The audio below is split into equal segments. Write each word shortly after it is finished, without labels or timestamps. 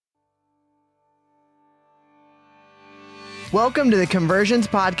Welcome to the Conversions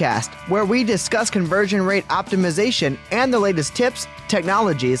Podcast, where we discuss conversion rate optimization and the latest tips,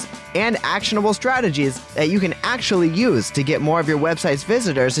 technologies, and actionable strategies that you can actually use to get more of your website's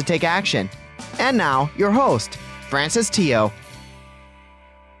visitors to take action. And now, your host, Francis Teo.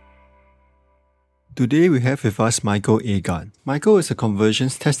 Today we have with us Michael Aagaard. Michael is a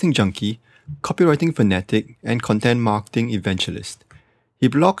conversions testing junkie, copywriting fanatic, and content marketing evangelist. He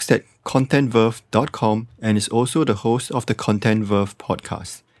blogs at contentverve.com and is also the host of the Content Verve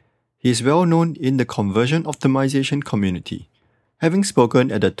podcast. He is well known in the conversion optimization community, having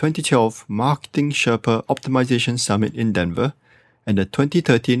spoken at the 2012 Marketing Sherpa Optimization Summit in Denver and the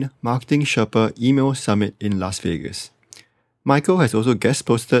 2013 Marketing Sherpa Email Summit in Las Vegas. Michael has also guest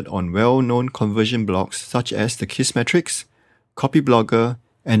posted on well-known conversion blogs such as the Kissmetrics, Copyblogger,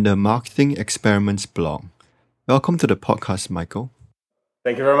 and the Marketing Experiments blog. Welcome to the podcast, Michael.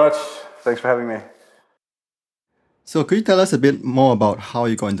 Thank you very much. Thanks for having me. So could you tell us a bit more about how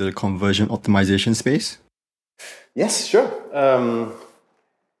you got into the conversion optimization space? Yes, sure.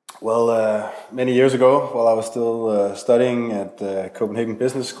 Many years ago, while I was still studying at Copenhagen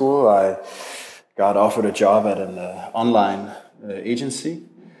Business School, I got offered a job at an online agency.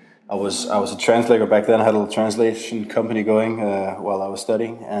 I was a translator back then. I had a little translation company going while I was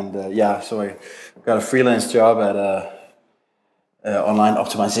studying. So I got a freelance job at a online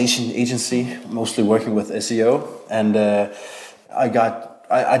optimization agency, mostly working with SEO. And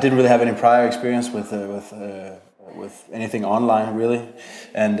I didn't really have any prior experience with anything online, really.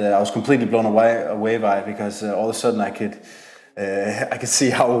 And I was completely blown away by it because all of a sudden I could see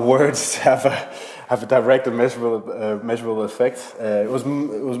how words have a direct and measurable effect. It was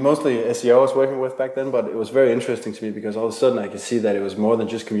mostly SEO I was working with back then, but it was very interesting to me because all of a sudden I could see that it was more than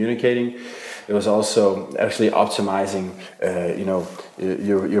just communicating. It was also actually optimizing,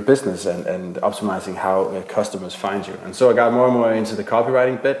 your business and optimizing how customers find you. And so I got more and more into the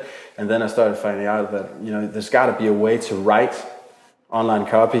copywriting bit, and then I started finding out that there's got to be a way to write online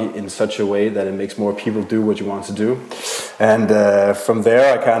copy in such a way that it makes more people do what you want to do. And from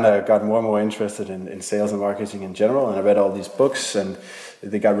there, I kind of got more and more interested in sales and marketing in general. And I read all these books, and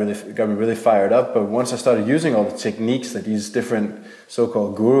they got me really fired up. But once I started using all the techniques that these different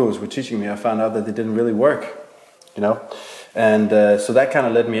so-called gurus were teaching me, I found out that they didn't really work, And so that kind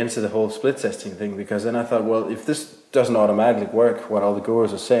of led me into the whole split testing thing, because then I thought, well, if this doesn't automatically work, what all the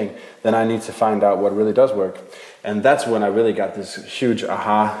gurus are saying, then I need to find out what really does work. And that's when I really got this huge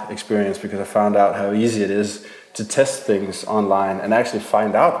aha experience, because I found out how easy it is to test things online and actually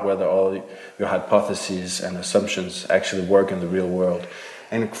find out whether all your hypotheses and assumptions actually work in the real world.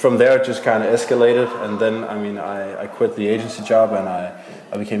 And from there, it just kind of escalated. And then, I quit the agency job and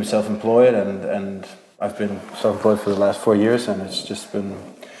I became self-employed, and I've been self-employed for the last 4 years, and it's just been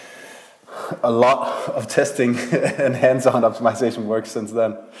a lot of testing and hands-on optimization work since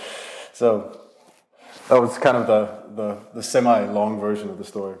then. So that was kind of the semi-long version of the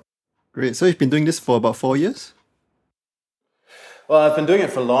story. Great. So you've been doing this for about 4 years? Well, I've been doing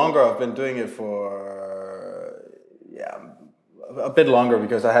it for longer. I've been doing it for a bit longer,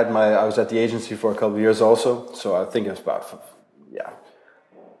 because I was at the agency for a couple of years also. So I think it's about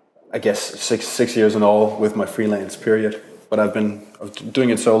six years in all with my freelance period. But I've been doing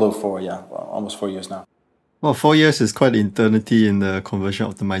it solo for almost 4 years now. Well, 4 years is quite an eternity in the conversion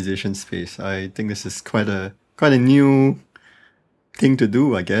optimization space. I think this is quite a new thing to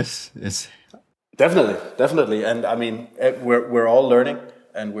do, I guess. It's Definitely. And we're all learning,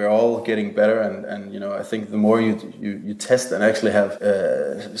 and we're all getting better. And I think the more you test and actually have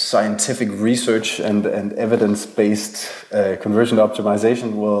scientific research and evidence-based conversion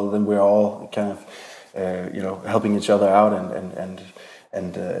optimization, well, then we're all kind of helping each other out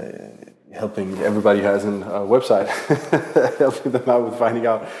and helping everybody who has a website, helping them out with finding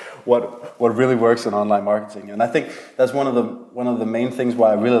out what really works in online marketing. And I think that's one of the main things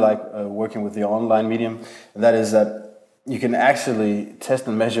why I really like working with the online medium, and that is that you can actually test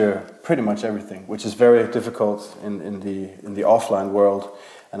and measure pretty much everything, which is very difficult in the offline world.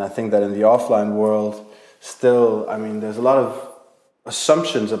 And I think that in the offline world, still, there's a lot of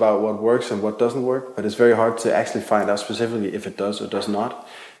assumptions about what works and what doesn't work, but it's very hard to actually find out specifically if it does or does not.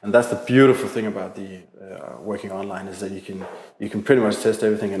 And that's the beautiful thing about the working online, is that you can pretty much test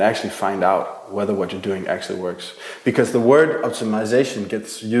everything and actually find out whether what you're doing actually works. Because the word optimization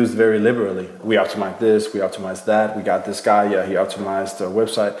gets used very liberally. We optimize this, we optimize that, we got this guy, he optimized our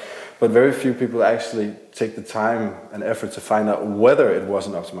website. But very few people actually take the time and effort to find out whether it was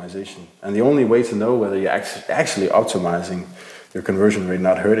an optimization. And the only way to know whether you're actually optimizing your conversion rate,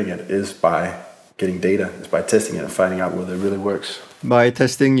 not hurting it, is by getting data, is by testing it and finding out whether it really works. By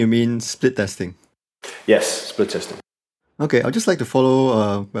testing, you mean split testing? Yes, split testing. Okay, I'd just like to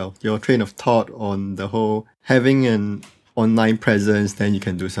follow, your train of thought on the whole having an online presence, then you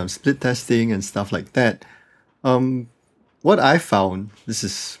can do some split testing and stuff like that. What I found, this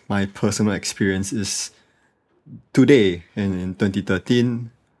is my personal experience, is today in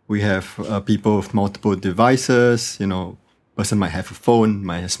 2013, we have people with multiple devices. Person might have a phone,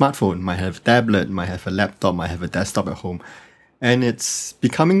 might have a smartphone, might have a tablet, might have a laptop, might have a desktop at home. And it's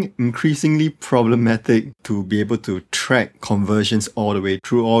becoming increasingly problematic to be able to track conversions all the way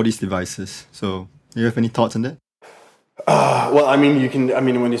through all these devices. So, do you have any thoughts on that? Well, I mean,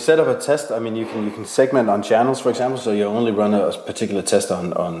 when you set up a test, I mean, you can segment on channels, for example. So you only run a particular test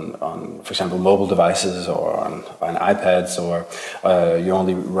on for example, mobile devices or on iPads, or you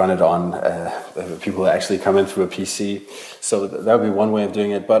only run it on people that actually come in through a PC. So that would be one way of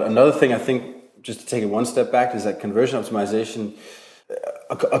doing it. But another thing, I think, just to take it one step back, is that conversion optimization.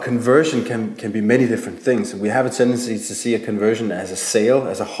 A conversion can be many different things. We have a tendency to see a conversion as a sale,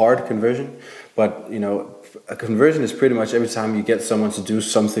 as a hard conversion, but a conversion is pretty much every time you get someone to do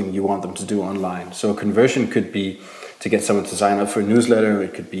something you want them to do online. So a conversion could be to get someone to sign up for a newsletter.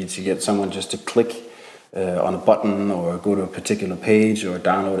 It could be to get someone just to click on a button or go to a particular page or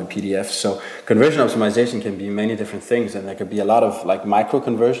download a PDF. So conversion optimization can be many different things, and there could be a lot of like micro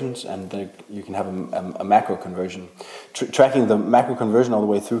conversions, and you can have a macro conversion. Tracking the macro conversion all the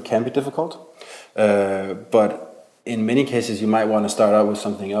way through can be difficult, but in many cases you might want to start out with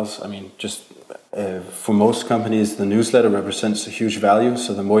something else. I mean, just for most companies, the newsletter represents a huge value.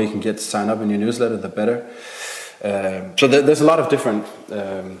 So the more you can get to sign up in your newsletter, the better. So there's a lot of different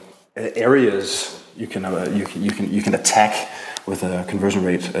areas you can attack with a conversion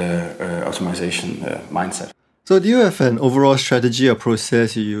rate optimization mindset. So do you have an overall strategy or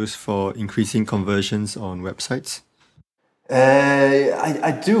process you use for increasing conversions on websites?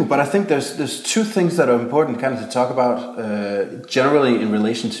 I do, but I think there's two things that are important kind of to talk about generally in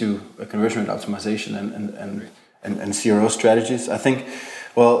relation to conversion rate optimization and CRO strategies. I think,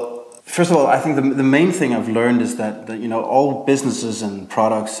 well, first of all, I think the main thing I've learned is that all businesses and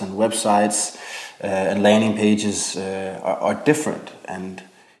products and websites and landing pages are different, and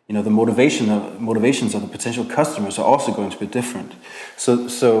the motivations of the potential customers are also going to be different. So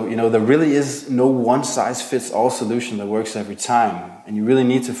there really is no one size fits all solution that works every time, and you really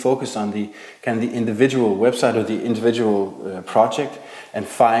need to focus on the individual website or the individual project and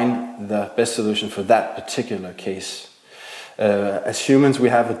find the best solution for that particular case. As humans, we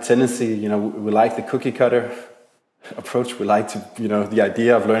have a tendency, we like the cookie cutter approach. We like to, the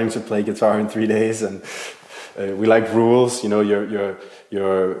idea of learning to play guitar in 3 days, and we like rules. Your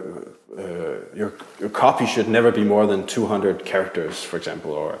copy should never be more than 200 characters, for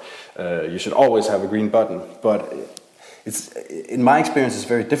example, or you should always have a green button. But in my experience, it's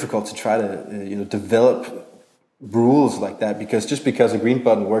very difficult to try to develop rules like that, because just because a green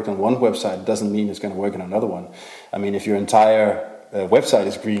button worked on one website doesn't mean it's going to work on another one. I mean, if your entire website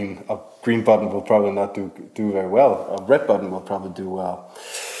is green, a green button will probably not do very well. A red button will probably do well.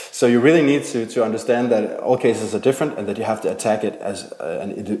 So you really need to understand that all cases are different, and that you have to attack it as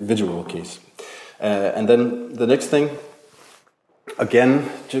an individual case. And then the next thing, again,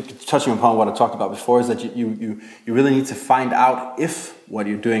 touching upon what I talked about before, is that you really need to find out if what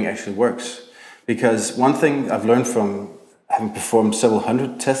you're doing actually works. Because one thing I've learned from having performed several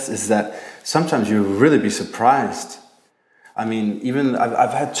hundred tests is that sometimes you'll really be surprised. I mean, even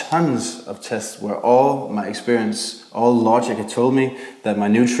I've had tons of tests where all my experience, all logic had told me that my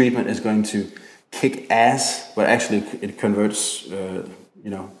new treatment is going to kick ass, but actually it converts,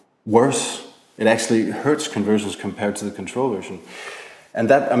 worse. It actually hurts conversions compared to the control version. And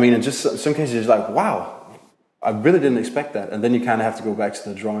that, I mean, in just some cases, it's like, wow, I really didn't expect that. And then you kind of have to go back to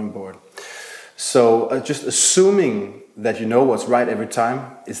the drawing board. So just assuming that you know what's right every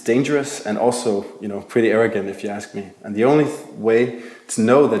time is dangerous, and also, pretty arrogant, if you ask me. And the only way to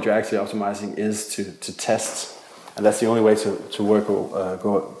know that you're actually optimizing is to test. And that's the only way to work,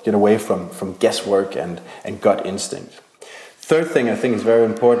 get away from guesswork and gut instinct. Third thing I think is very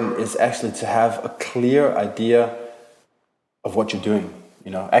important is actually to have a clear idea of what you're doing,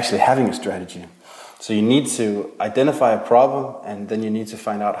 actually having a strategy. So you need to identify a problem, and then you need to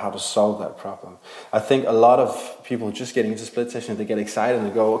find out how to solve that problem. I think a lot of people just getting into split testing, they get excited and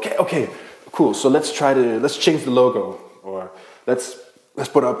they go, okay, cool. So let's change the logo, or let's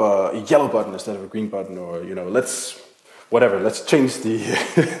put up a yellow button instead of a green button, or let's change the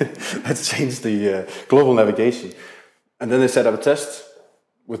global navigation. And then they set up a test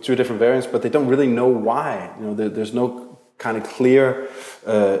with 2 different variants, but they don't really know why. There's no kind of clear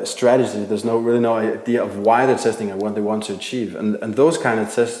strategy. There's no idea of why they're testing and what they want to achieve. And those kind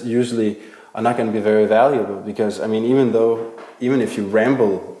of tests usually are not going to be very valuable, because I mean, even if you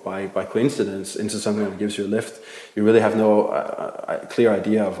ramble by coincidence into something that gives you a lift, you really have no clear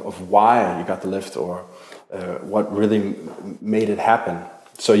idea of why you got the lift, or what really made it happen.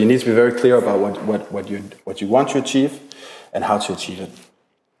 So you need to be very clear about what you want to achieve and how to achieve it.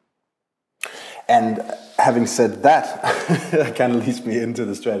 And having said that, that kind of leads me into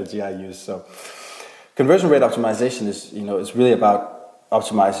the strategy I use. So conversion rate optimization is really about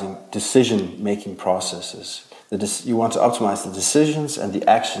optimizing decision-making processes. You want to optimize the decisions and the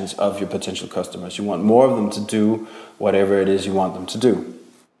actions of your potential customers. You want more of them to do whatever it is you want them to do.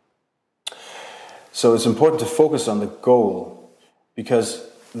 So it's important to focus on the goal, because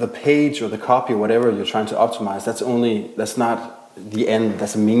the page or the copy or whatever you're trying to optimize, that's not the end,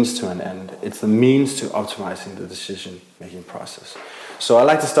 that's a means to an end. It's the means to optimizing the decision-making process. So I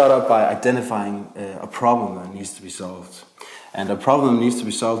like to start out by identifying a problem that needs to be solved. And a problem that needs to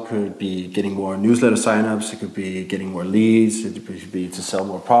be solved could be getting more newsletter signups, it could be getting more leads, it could be to sell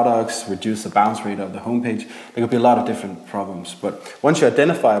more products, reduce the bounce rate of the homepage. There could be a lot of different problems. But once you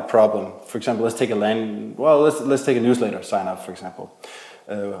identify a problem, for example, let's take a newsletter sign up, for example.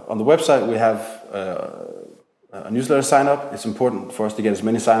 On the website, we have a newsletter sign up. It's important for us to get as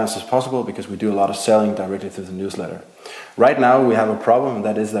many signups as possible, because we do a lot of selling directly through the newsletter. Right now, we have a problem, and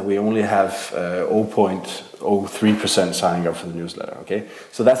that is that we only have 0.03% signing up for the newsletter. Okay,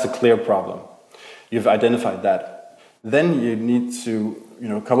 so that's a clear problem. You've identified that. Then you need to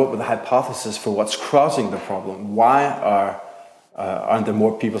come up with a hypothesis for what's causing the problem. Why aren't there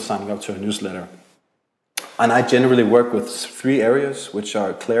more people signing up to a newsletter? And I generally work with 3 areas, which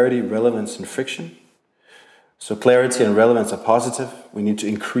are clarity, relevance, and friction. So clarity and relevance are positive. We need to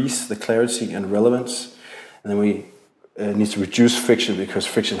increase the clarity and relevance. And then we need to reduce friction, because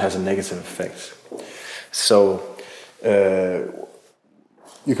friction has a negative effect. So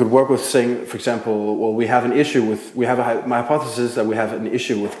you could work with saying, for example, well, my hypothesis is that we have an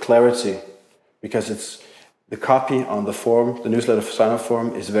issue with clarity, because it's the copy on the form, the newsletter sign-up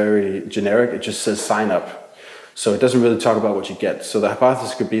form, is very generic. It just says sign up. So it doesn't really talk about what you get. So the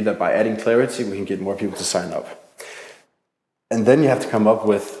hypothesis could be that by adding clarity, we can get more people to sign up. And then you have to come up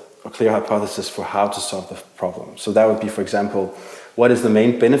with a clear hypothesis for how to solve the problem. So that would be, for example, what is the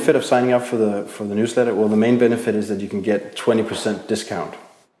main benefit of signing up for the newsletter? Well, the main benefit is that you can get 20% discount,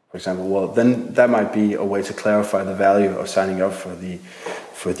 for example. Well, then that might be a way to clarify the value of signing up for the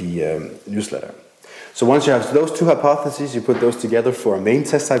newsletter. So once you have those 2 hypotheses, you put those together for a main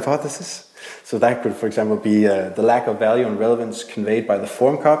test hypothesis. So that could, for example, be the lack of value and relevance conveyed by the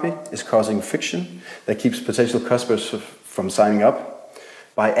form copy is causing friction that keeps potential customers from signing up.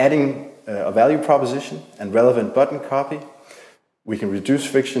 By adding a value proposition and relevant button copy, we can reduce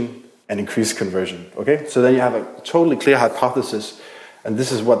friction and increase conversion. Okay, so then you have a totally clear hypothesis, and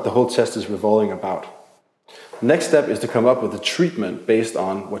this is what the whole test is revolving about. The next step is to come up with a treatment based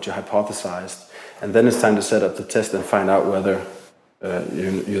on what you hypothesized, and then it's time to set up the test and find out whether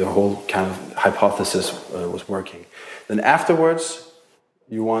the whole kind of hypothesis was working. Then afterwards,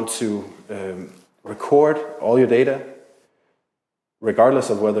 you want to record all your data, regardless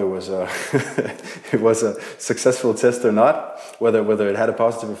of whether it was a successful test or not, whether it had a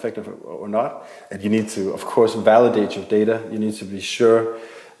positive effect or not. And you need to, of course, validate your data. You need to be sure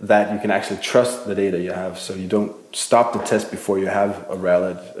that you can actually trust the data you have, so you don't stop the test before you have a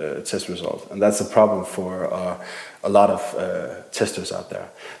valid test result. And that's a problem for a lot of testers out there.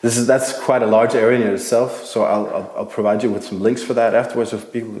 That's quite a large area in itself, so I'll provide you with some links for that afterwards, so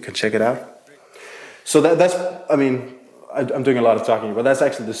people can check it out. So I'm doing a lot of talking, but that's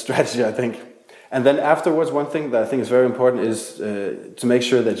actually the strategy, I think. And then afterwards, one thing that I think is very important is to make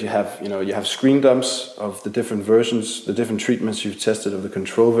sure that you have screen dumps of the different versions, the different treatments you've tested of the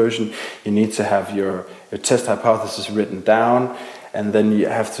control version. You need to have your test hypothesis written down, and then you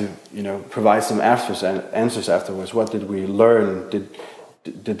have to provide some answers afterwards. What did we learn?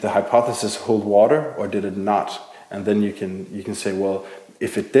 Did the hypothesis hold water, or did it not? And then you can say, well,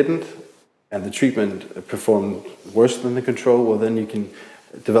 if it didn't, and the treatment performed worse than the control, well, then you can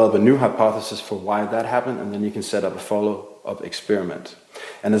develop a new hypothesis for why that happened, and then you can set up a follow-up experiment.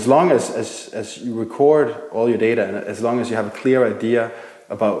 And as long as you record all your data, and as long as you have a clear idea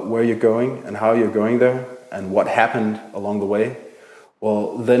about where you're going and how you're going there and what happened along the way,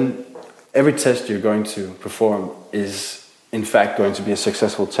 well, then every test you're going to perform is in fact going to be a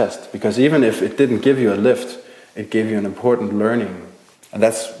successful test. Because even if it didn't give you a lift, it gave you an important learning. And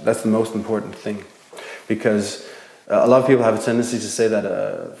that's the most important thing. Because a lot of people have a tendency to say that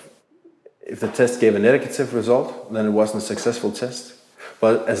if the test gave a negative result, then it wasn't a successful test.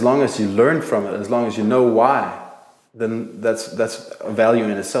 But as long as you learn from it, as long as you know why then that's a value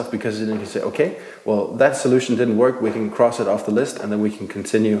in itself, because then you can say, okay, well, that solution didn't work, we can cross it off the list, and then we can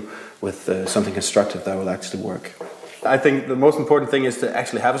continue with something constructive that will actually work. I think the most important thing is to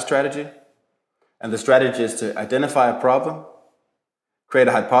actually have a strategy, and the strategy is to identify a problem, create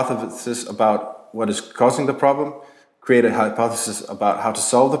a hypothesis about what is causing the problem, create a hypothesis about how to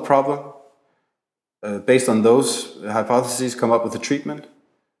solve the problem, based on those hypotheses come up with a treatment,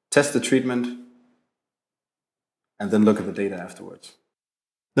 test the treatment, and then look at the data afterwards.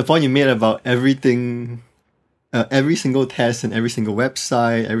 The point you made about everything, every single test and every single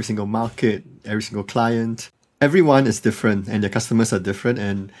website, every single market, every single client, everyone is different and their customers are different.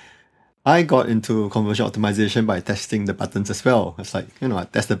 And I got into conversion optimization by testing the buttons as well. It's like, I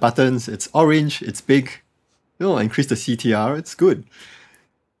test the buttons, it's orange, it's big, I increase the CTR, it's good.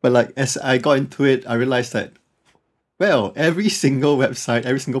 But like, as I got into it, I realized that, well, every single website,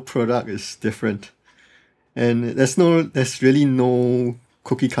 every single product is different. And there's really no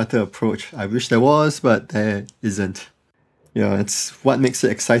cookie cutter approach. I wish there was, but there isn't. Yeah, it's what makes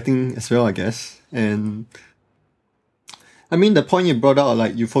it exciting as well, I guess. And I mean, the point you brought out,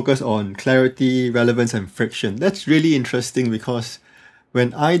 like you focus on clarity, relevance, and friction. That's really interesting, because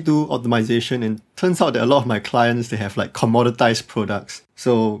when I do optimization, and turns out that a lot of my clients, they have like commoditized products.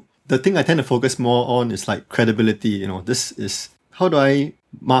 So the thing I tend to focus more on is like credibility. This is, how do I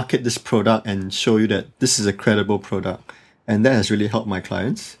market this product and show you that this is a credible product? And that has really helped my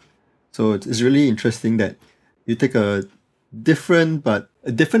clients. So it's really interesting that you take a different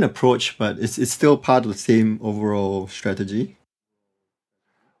approach, but it's still part of the same overall strategy.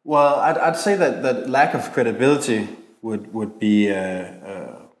 Well, I'd say that lack of credibility would be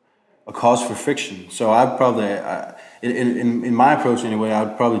a cause for friction. So I'd probably, in my approach anyway,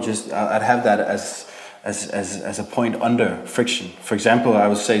 I'd have that as a point under friction. For example, I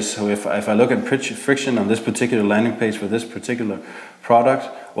would say, so if I look at friction on this particular landing page for this particular product,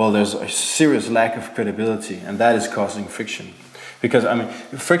 well, there's a serious lack of credibility, and that is causing friction. Because I mean,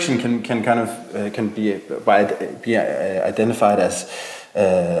 friction can be identified as,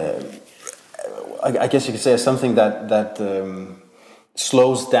 I guess you could say, as something that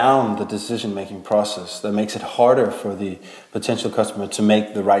slows down the decision-making process, that makes it harder for the potential customer to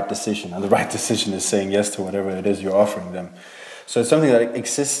make the right decision. And the right decision is saying yes to whatever it is you're offering them. So it's something that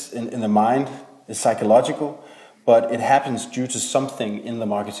exists in the mind, is psychological, but it happens due to something in the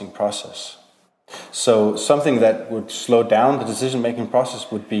marketing process. So something that would slow down the decision-making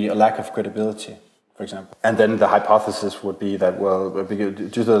process would be a lack of credibility, for example. And then the hypothesis would be that, well, due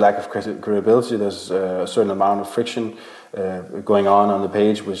to the lack of credibility, there's a certain amount of friction going on the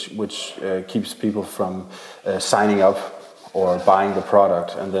page, which keeps people from signing up or buying the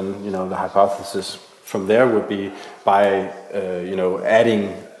product. And then, the hypothesis from there would be by,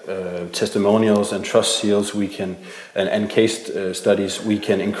 adding testimonials and trust seals, we can, and case studies, we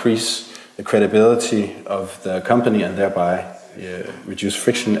can increase the credibility of the company and thereby reduce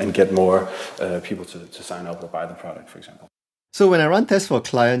friction and get more people to sign up or buy the product, for example. So when I run tests for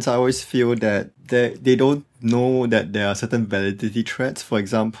clients, I always feel that they don't know that there are certain validity threats. For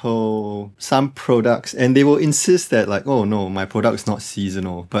example, some products, and they will insist that like, oh no, my product is not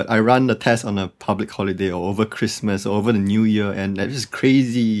seasonal. But I run the test on a public holiday or over Christmas or over the New Year, and there's just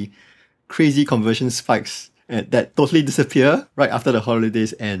crazy conversion spikes that totally disappear right after the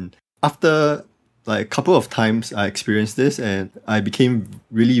holidays end. After like a couple of times I experienced this, and I became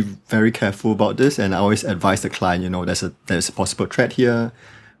really very careful about this, and I always advise the client, there's a possible threat here.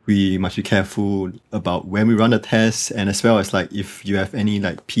 We must be careful about when we run the tests, and as well as like if you have any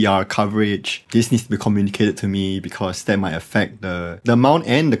like PR coverage, this needs to be communicated to me, because that might affect the amount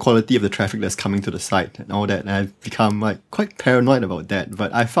and the quality of the traffic that's coming to the site and all that. And I've become like quite paranoid about that.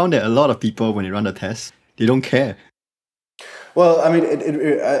 But I found that a lot of people, when they run the tests, they don't care. Well, I mean,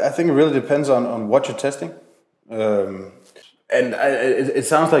 I think it really depends on what you're testing, and it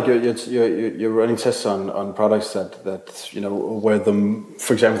sounds like you're running tests on products that where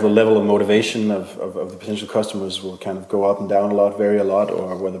for example, the level of motivation of the potential customers will kind of go up and down a lot, vary a lot,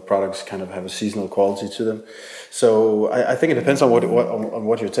 or where the products kind of have a seasonal quality to them. So I think it depends on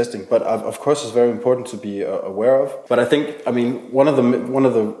what you're testing, but of course it's very important to be aware of. But I think, I mean, one of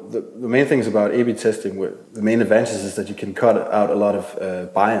the main things about A/B testing, the main advantage is that you can cut out a lot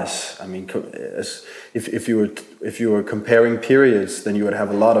of bias. I mean, if you were comparing periods, then you would have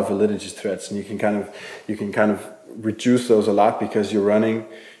a lot of validity threats, and you can kind of reduce those a lot, because you're running.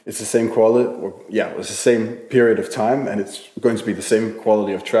 It's the same quality, it's the same period of time, and it's going to be the same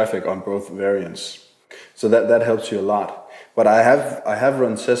quality of traffic on both variants. So that helps you a lot. But I have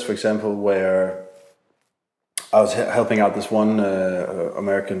run tests, for example, where I was helping out this one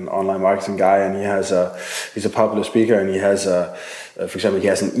American online marketing guy, and he's a popular speaker, and he has for example, he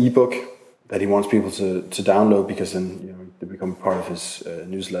has an ebook that he wants people to download, because then they become part of his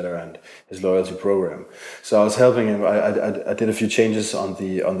newsletter and his loyalty program. So I was helping him. I did a few changes on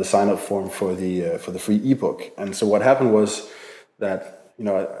the sign up form for the free ebook, and so what happened was that.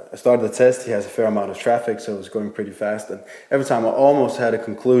 I started the test. He has a fair amount of traffic, so it was going pretty fast. And every time I almost had a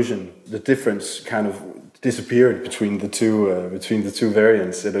conclusion, the difference kind of disappeared between the two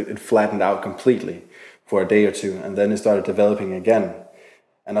variants. It flattened out completely for a day or two, and then it started developing again.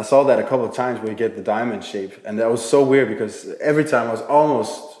 And I saw that a couple of times where you get the diamond shape, and that was so weird because every time I was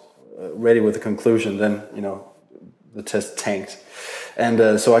almost ready with the conclusion, then the test tanked.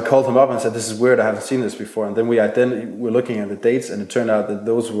 And so I called him up and said, "This is weird. I haven't seen this before." And then we're looking at the dates, and it turned out that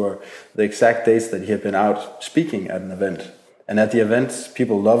those were the exact dates that he had been out speaking at an event. And at the event,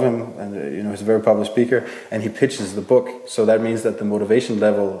 people love him, and he's a very popular speaker. And he pitches the book, so that means that the motivation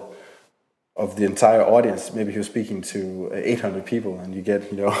level of the entire audience, maybe he was speaking to 800 people, and you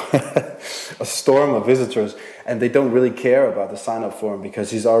get a storm of visitors, and they don't really care about the sign-up form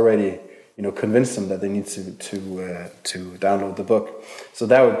because he's already convince them that they need to download the book. So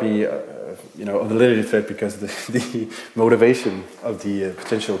that would be a validity threat because the motivation of the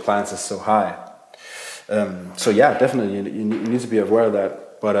potential clients is so high. So yeah, definitely you need to be aware of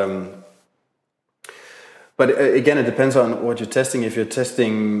that. But again, it depends on what you're testing. If you're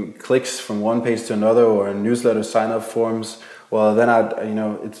testing clicks from one page to another or in newsletter sign-up forms, well, then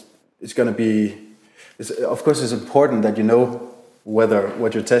it's going to be. Of course, it's important that you know whether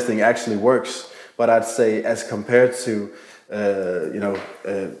what you're testing actually works, but I'd say as compared to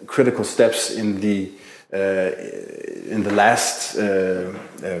critical steps in the last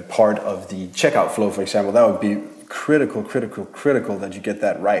part of the checkout flow, for example, that would be critical that you get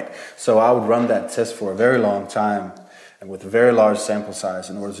that right. So I would run that test for a very long time and with a very large sample size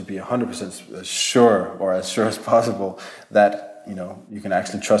in order to be 100% sure, or as sure as possible, that you can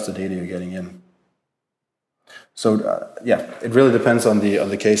actually trust the data you're getting in. So it really depends on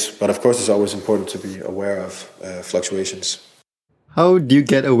the case, but of course it's always important to be aware of fluctuations. How do you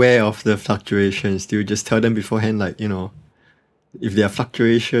get aware of the fluctuations? Do you just tell them beforehand, if there are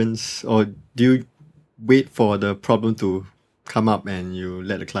fluctuations, or do you wait for the problem to come up and you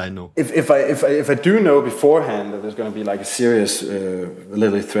let the client know? If I do know beforehand that there's going to be a serious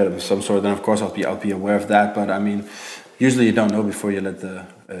validity threat of some sort, then of course I'll be aware of that. But I mean, usually you don't know before you let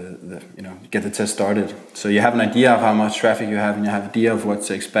get the test started. So you have an idea of how much traffic you have, and you have an idea of what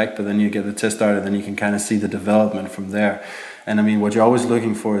to expect, but then you get the test started, and then you can kind of see the development from there. And I mean, what you're always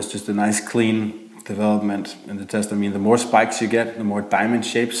looking for is just a nice clean development in the test. I mean, the more spikes you get, the more diamond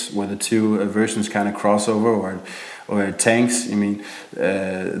shapes where the two versions kind of cross over, or tanks. I mean,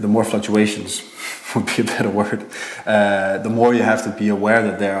 the more fluctuations would be a better word. The more you have to be aware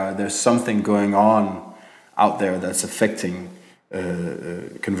that there's something going on out there that's affecting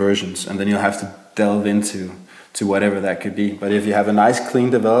conversions, and then you'll have to delve into whatever that could be. But if you have a nice clean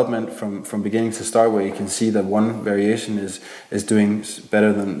development from beginning to start, where you can see that one variation is doing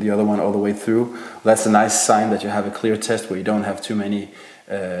better than the other one all the way through, that's a nice sign that you have a clear test where you don't have too many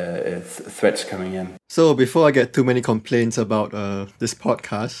threats coming in. So before I get too many complaints about this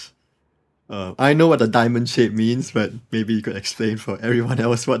podcast, I know what the diamond shape means, but maybe you could explain for everyone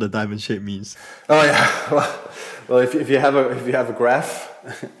else what the diamond shape means. Oh yeah, well, if you have a graph,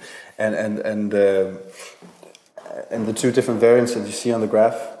 and the two different variants that you see on the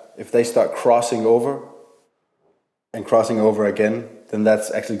graph, if they start crossing over and crossing over again, then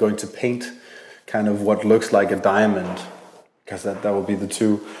that's actually going to paint kind of what looks like a diamond, because that will be the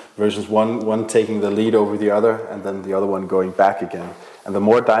two versions, one taking the lead over the other, and then the other one going back again. And the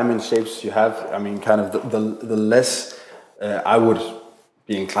more diamond shapes you have, I mean, kind of the less I would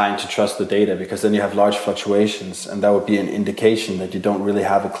be inclined to trust the data, because then you have large fluctuations, and that would be an indication that you don't really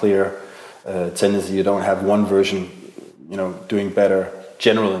have a clear tendency. You don't have one version, doing better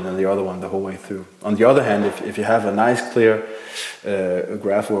generally than the other one the whole way through. On the other hand, if you have a nice clear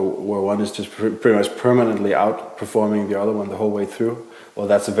graph where one is just pretty much permanently outperforming the other one the whole way through, well,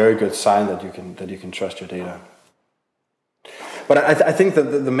 that's a very good sign that you can trust your data. But I think that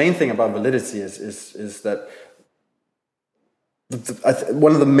the main thing about validity is that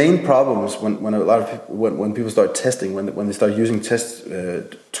one of the main problems when a lot of people, when people start testing, when they start using test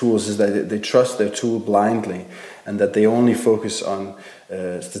tools, is that they trust their tool blindly, and that they only focus on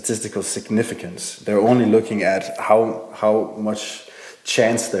statistical significance. They're only looking at how much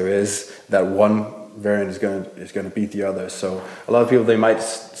chance there is that one variant is going to beat the other. So a lot of people, they might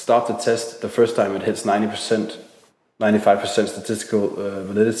stop the test the first time it hits 90% 95% statistical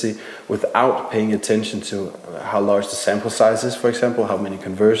validity without paying attention to how large the sample size is, for example, how many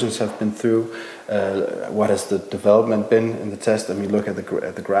conversions have been through, what has the development been in the test. I mean, look at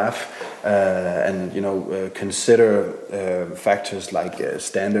the graph, and consider factors like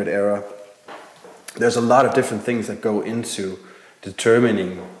standard error. There's a lot of different things that go into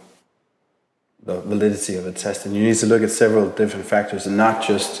determining the validity of a test, and you need to look at several different factors and not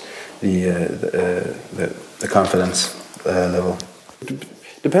just the confidence level.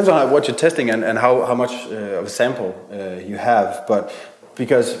 Depends on what you're testing and how much of a sample you have, but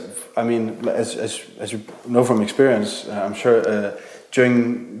because I mean, as you know from experience, I'm sure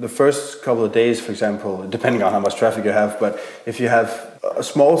during the first couple of days, for example, depending on how much traffic you have, but if you have a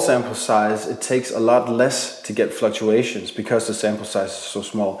small sample size, it takes a lot less to get fluctuations because the sample size is so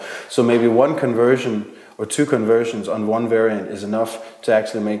small. So maybe one conversion or two conversions on one variant is enough to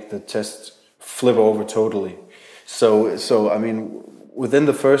actually make the test flip over totally. So I mean, within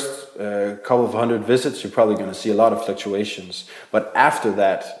the first couple of hundred visits, you're probably going to see a lot of fluctuations. But after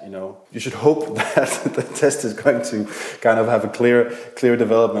that, you should hope that the test is going to kind of have a clear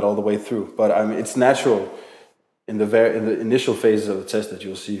development all the way through. But I mean, it's natural in the initial phases of the test that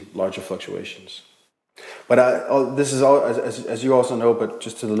you'll see larger fluctuations. But this is all, as you also know, but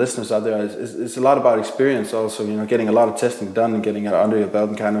just to the listeners out there, it's a lot about experience also, getting a lot of testing done and getting it under your belt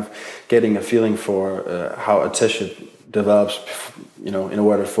and kind of getting a feeling for how a test should develops, in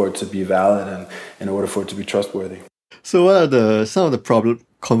order for it to be valid and in order for it to be trustworthy. So what are some of the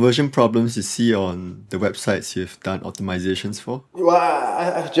conversion problems you see on the websites you've done optimizations for? Well,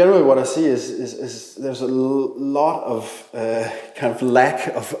 I generally what I see is there's a lot of kind of lack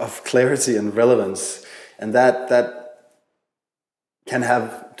of clarity and relevance, and that can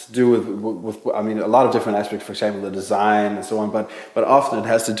have to do with I mean, a lot of different aspects, for example, the design and so on, but often it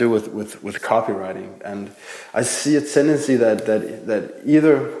has to do with copywriting. And I see a tendency that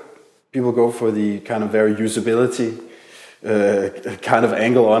either people go for the kind of very usability kind of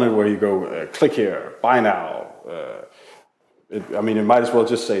angle on it, where you go, click here, buy now. It might as well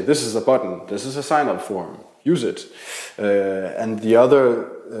just say, this is a button, this is a sign-up form, use it. And the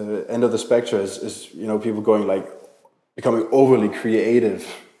other end of the spectrum is people going becoming overly creative,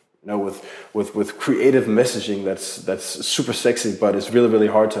 with creative messaging that's super sexy, but it's really, really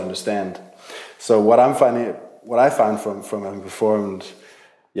hard to understand. So what I find from having performed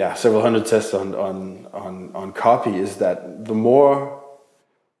several hundred tests on copy is that the more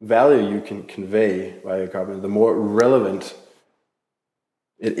value you can convey via copy, the more relevant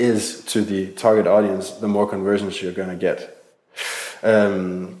it is to the target audience, the more conversions you're going to get.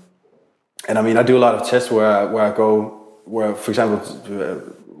 And I mean, I do a lot of tests where, for example,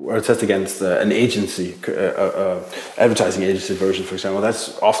 where I test against an agency, advertising agency version, for example.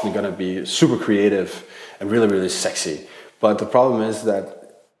 That's often going to be super creative and really, really sexy. But the problem is that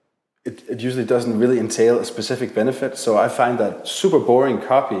it usually doesn't really entail a specific benefit. So I find that super boring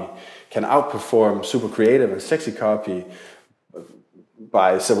copy can outperform super creative and sexy copy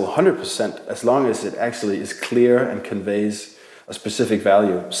by several 100% as long as it actually is clear and conveys a specific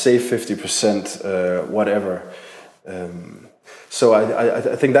value, say 50%, whatever. So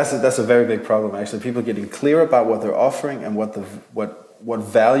I think that's a very big problem, actually. People getting clear about what they're offering and what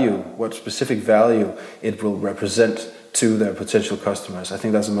specific value it will represent to their potential customers. I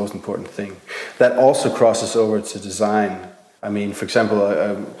think that's the most important thing. That also crosses over to design. I mean, for example,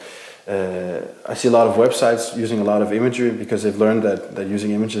 I see a lot of websites using a lot of imagery because they've learned that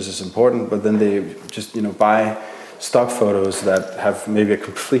using images is important, but then they just buy stock photos that have maybe a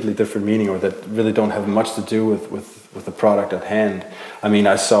completely different meaning or that really don't have much to do with the product at hand. I mean,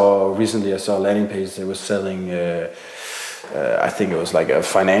 recently I saw a landing page that was selling, I think it was like a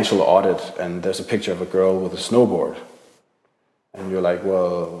financial audit, and there's a picture of a girl with a snowboard. And you're like,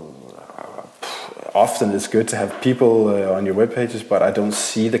 well, often it's good to have people on your web pages, but I don't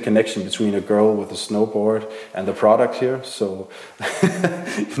see the connection between a girl with a snowboard and the product here. So,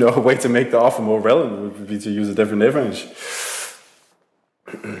 a way to make the offer more relevant would be to use a different image.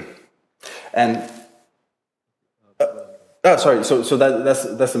 And sorry. So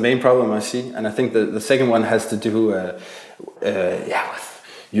that's the main problem I see, and I think the second one has to do with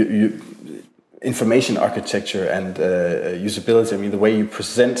information architecture and usability. I mean, the way you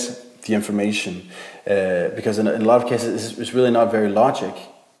present the information, because in a lot of cases it's really not very logic.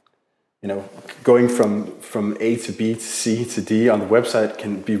 Going from A to B to C to D on the website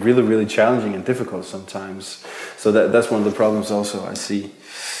can be really, really challenging and difficult sometimes. So that's one of the problems also I see.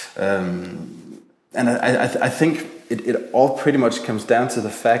 And I think it all pretty much comes down to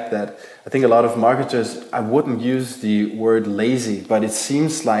the fact that I think a lot of marketers, I wouldn't use the word lazy, but it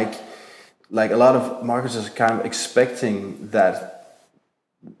seems like like a lot of marketers are kind of expecting that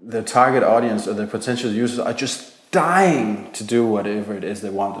their target audience or their potential users are just dying to do whatever it is they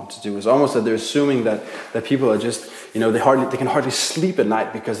want them to do. It's almost that they're assuming that people are just, they can hardly sleep at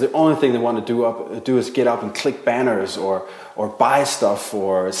night because the only thing they want to do is get up and click banners or buy stuff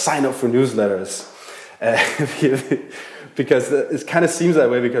or sign up for newsletters. Because it kind of seems that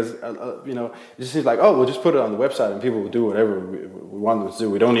way because, it just seems like, oh, we'll just put it on the website and people will do whatever we want them to do.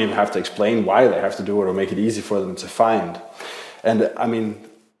 We don't even have to explain why they have to do it or make it easy for them to find. And I mean,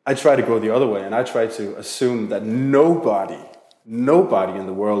 I try to go the other way, and I try to assume that nobody in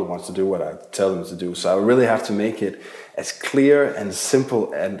the world wants to do what I tell them to do. So I really have to make it as clear and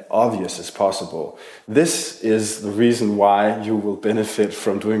simple and obvious as possible. This is the reason why you will benefit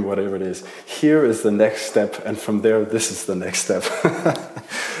from doing whatever it is. Here is the next step, and from there, this is the next step.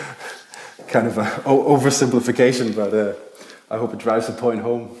 Kind of an oversimplification, but I hope it drives the point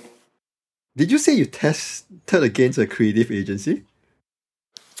home. Did you say you tested against a creative agency?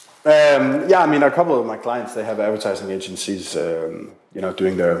 Yeah, I mean, a couple of my clients, they have advertising agencies,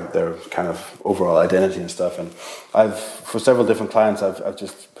 doing their kind of overall identity and stuff. And for several different clients, I've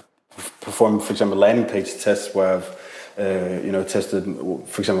just performed, for example, landing page tests where I've, tested,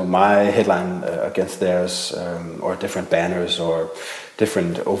 for example, my headline against theirs, or different banners or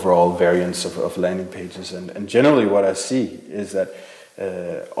different overall variants of landing pages. And generally what I see is that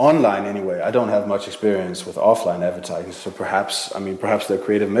online anyway, I don't have much experience with offline advertising, so perhaps their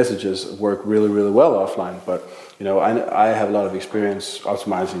creative messages work really, really well offline, but I have a lot of experience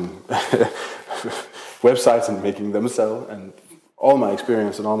optimizing websites and making them sell, and all my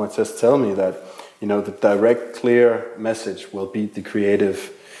experience and all my tests tell me that the direct, clear message will beat the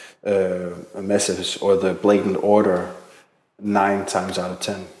creative message or the blatant order 9 times out of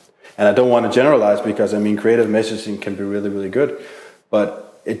 10. And I don't want to generalize because creative messaging can be really, really good.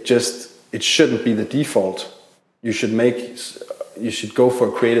 But it shouldn't be the default. You should go for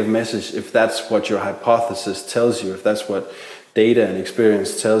a creative message if that's what your hypothesis tells you, if that's what data and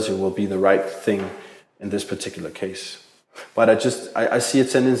experience tells you will be the right thing in this particular case. But I see a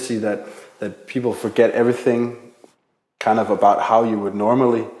tendency that people forget everything kind of about how you would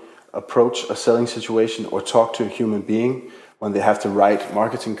normally approach a selling situation or talk to a human being when they have to write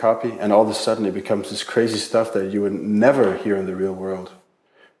marketing copy, and all of a sudden it becomes this crazy stuff that you would never hear in the real world.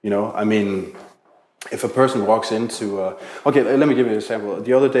 If a person walks into... okay, let me give you an example.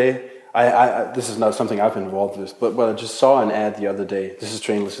 The other day, this is not something I've been involved with, but I just saw an ad the other day. This is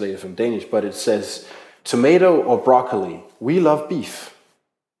translated from Danish, but it says, tomato or broccoli, we love beef.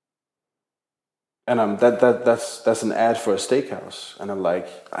 And that's an ad for a steakhouse. And I'm like,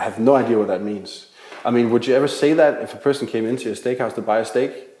 I have no idea what that means. Would you ever say that if a person came into a steakhouse to buy a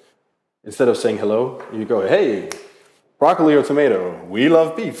steak? Instead of saying hello, you go, hey, broccoli or tomato, we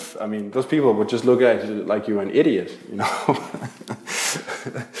love beef. Those people would just look at you like you're an idiot,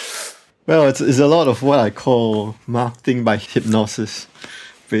 Well, it's a lot of what I call marketing by hypnosis.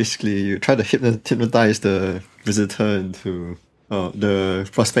 Basically, you try to hypnotize the visitor into the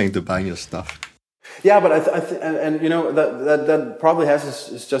prospect into buying your stuff. Yeah, but that probably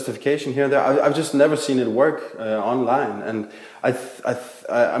has its justification here and there. I've just never seen it work online, and I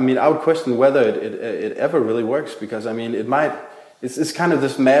would question whether it ever really works, because it's kind of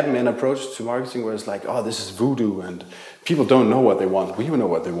this madman approach to marketing where it's like, oh, this is voodoo and people don't know what they want. We know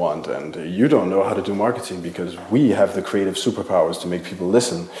what they want, and you don't know how to do marketing because we have the creative superpowers to make people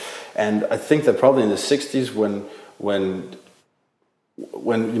listen. And I think that probably in the 60s when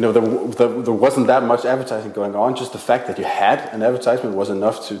there wasn't that much advertising going on, just the fact that you had an advertisement was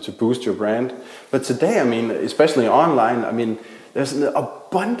enough to boost your brand. But today, especially online, there's an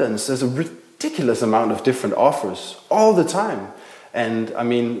abundance, there's a ridiculous amount of different offers all the time. And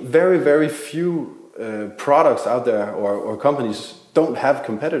very, very few products out there or companies don't have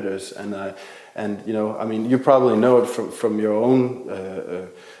competitors. And you probably know it from your own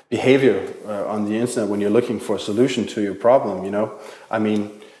behavior on the internet when you're looking for a solution to your problem.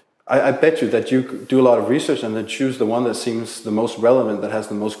 I bet you that you do a lot of research and then choose the one that seems the most relevant, that has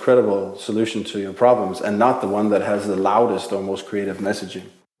the most credible solution to your problems, and not the one that has the loudest or most creative messaging.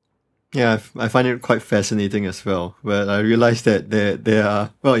 Yeah, I find it quite fascinating as well. But I realized that there are,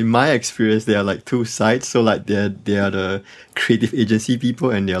 well, in my experience, there are like two sides. So like there are the creative agency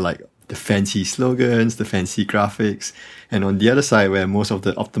people, and they're like the fancy slogans, the fancy graphics. And on the other side, where most of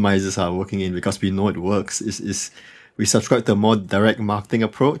the optimizers are working in, because we know it works, is we subscribe to a more direct marketing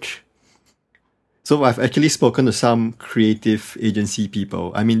approach. So I've actually spoken to some creative agency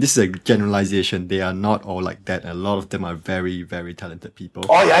people. This is a generalization. They are not all like that. A lot of them are very, very talented people.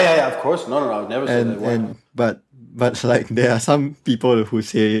 Oh, yeah, of course. No, I would never say that. But But like there are some people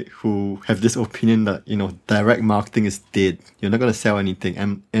who have this opinion that, direct marketing is dead. You're not gonna sell anything.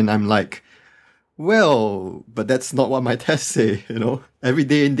 And I'm like, well, but that's not what my tests say, Every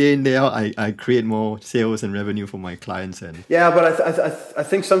day in, day out, I create more sales and revenue for my clients. And yeah, but I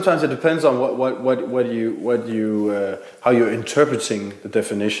think sometimes it depends on how you're interpreting the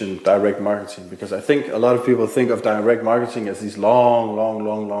definition direct marketing. Because I think a lot of people think of direct marketing as these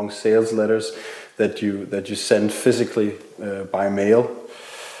long sales letters that you send physically by mail.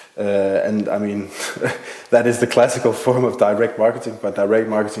 And I mean, that is the classical form of direct marketing, but direct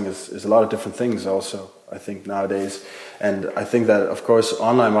marketing is a lot of different things also, I think, nowadays. And I think that, of course,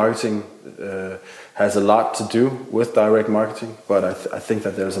 online marketing has a lot to do with direct marketing, but I think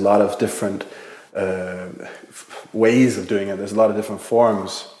that there's a lot of different ways of doing it. There's a lot of different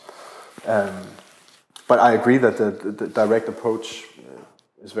forms. But I agree that the direct approach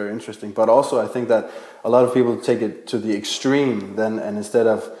is very interesting. But also I think that a lot of people take it to the extreme then, and instead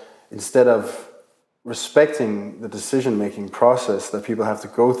of respecting the decision-making process that people have to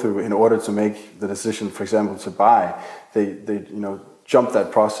go through in order to make the decision, for example, to buy, they jump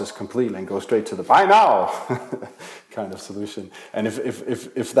that process completely and go straight to the buy now kind of solution. And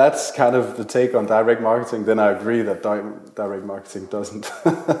if that's kind of the take on direct marketing, then I agree that direct marketing doesn't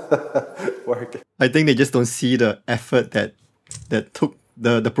work. I think they just don't see the effort that took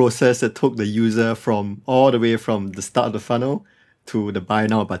the process that took the user from all the way from the start of the funnel to the buy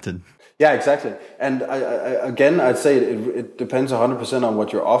now button. Yeah, exactly. And I'd say it depends 100% on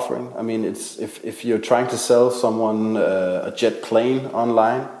what you're offering. I mean, it's if you're trying to sell someone a jet plane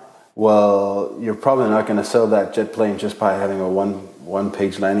online, well, you're probably not going to sell that jet plane just by having a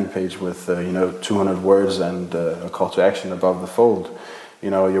one-page landing page with 200 words and a call to action above the fold.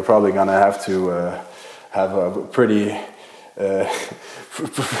 You're probably going to have to have a pretty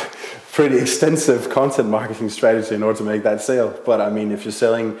extensive content marketing strategy in order to make that sale. But I mean, if you're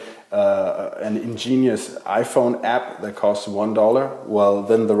selling an ingenious iPhone app that costs $1, well,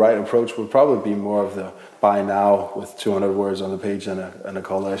 then the right approach would probably be more of the buy now with 200 words on the page and a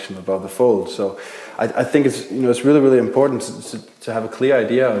call to action above the fold. So I think it's really, really important to have a clear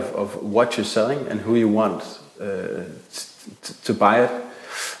idea of what you're selling and who you want to buy it.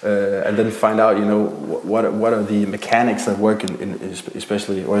 And then find out, what are the mechanics that work in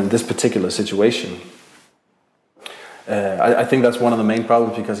especially or in this particular situation. I think that's one of the main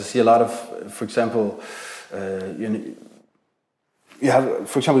problems, because I see a lot of, for example, you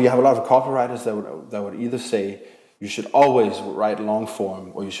have a lot of copywriters that would either say you should always write long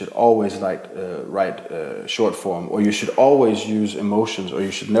form, or you should always write short form, or you should always use emotions, or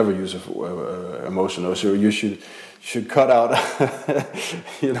you should never use emotion, or so you should cut out,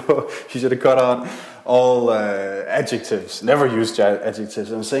 you should have cut out all adjectives, never use adjectives.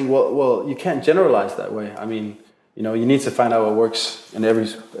 And I'm saying, well, you can't generalize that way. I mean, you need to find out what works in every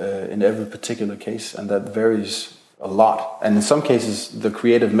particular case, and that varies a lot. And in some cases, the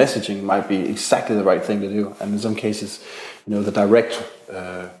creative messaging might be exactly the right thing to do, and in some cases, the direct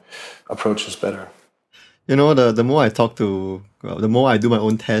approach is better. The more I talk to, the more I do my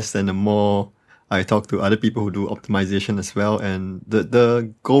own tests, and the more I talk to other people who do optimization as well, and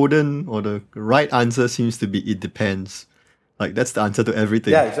the golden or the right answer seems to be it depends. Like, that's the answer to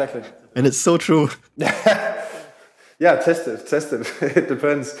everything. Yeah, exactly. And it's so true. Yeah, test it. It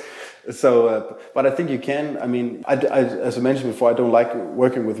depends. So, but I think you can. I mean, as I mentioned before, I don't like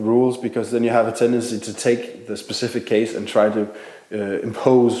working with rules, because then you have a tendency to take the specific case and try to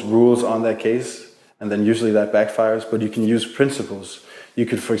impose rules on that case, and then usually that backfires. But you can use principles. You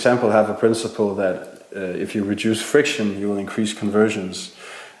could, for example, have a principle that if you reduce friction, you will increase conversions.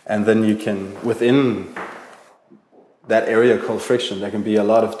 And then you can, within that area called friction, there can be a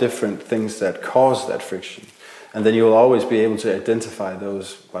lot of different things that cause that friction. And then you will always be able to identify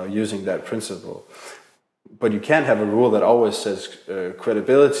those by using that principle. But you can't have a rule that always says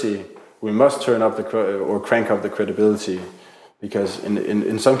credibility, we must turn up or crank up the credibility. Because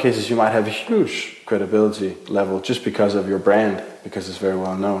in some cases you might have a huge credibility level just because of your brand, because it's very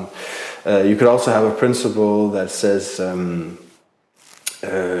well known. You could also have a principle that says,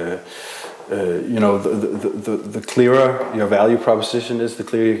 the clearer your value proposition is, the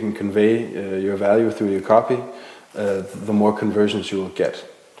clearer you can convey your value through your copy, the more conversions you will get.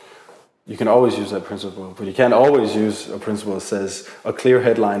 You can always use that principle, but you can't always use a principle that says a clear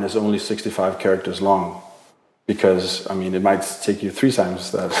headline is only 65 characters long. Because, I mean, it might take you 3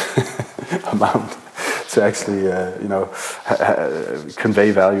 times that amount to actually, convey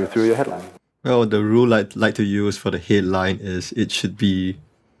value through your headline. Well, the rule I'd like to use for the headline is it should be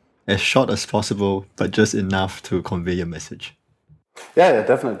as short as possible, but just enough to convey your message. Yeah,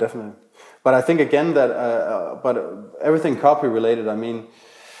 definitely. But I think again that, but everything copy related. I mean,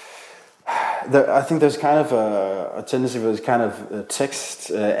 I think there's kind of a tendency for this kind of text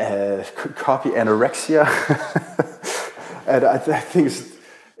copy anorexia, and I think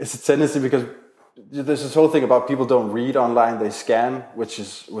it's a tendency because there's this whole thing about people don't read online; they scan, which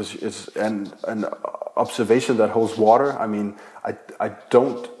is an observation that holds water. I mean, I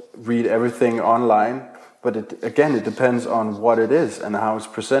don't read everything online, but it depends on what it is and how it's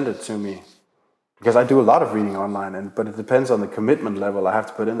presented to me. Because I do a lot of reading online, but it depends on the commitment level I have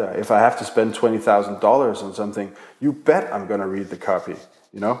to put in there. If I have to spend $20,000 on something, you bet I'm going to read the copy,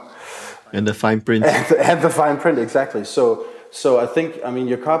 you know? And the fine print. And the fine print, exactly. So I think, I mean,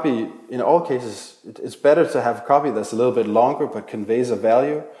 your copy, in all cases, it's better to have copy that's a little bit longer but conveys a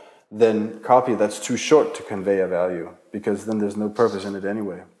value than copy that's too short to convey a value, because then there's no purpose in it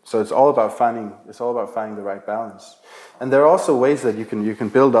anyway. So it's all about finding the right balance. And there are also ways that you can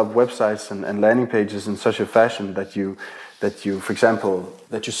build up websites and landing pages in such a fashion that you, for example,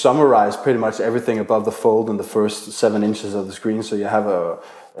 that you summarize pretty much everything above the fold in the first 7 inches of the screen. So you have a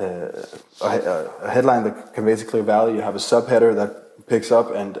headline that conveys a clear value. You have a subheader that picks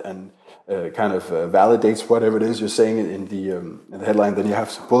up and kind of validates whatever it is you're saying in the headline. Then you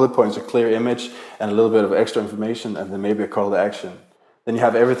have some bullet points, a clear image, and a little bit of extra information, and then maybe a call to action. Then you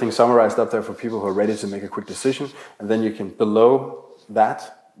have everything summarized up there for people who are ready to make a quick decision. And then you can, below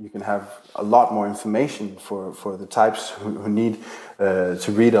that, you can have a lot more information for the types who need to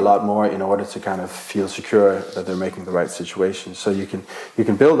read a lot more in order to kind of feel secure that they're making the right situation. So you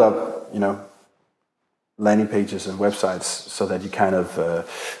can build up, you know, landing pages and websites so that you kind of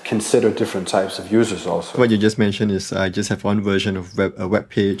consider different types of users also. What you just mentioned is I just have one version of a web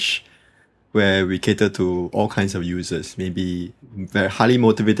page where we cater to all kinds of users, maybe very highly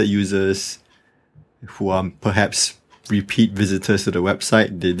motivated users who are perhaps repeat visitors to the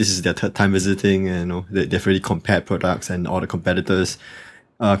website. This is their third time visiting, and they've already compared products and all the competitors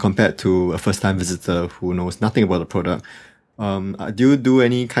compared to a first time visitor who knows nothing about the product. Do you do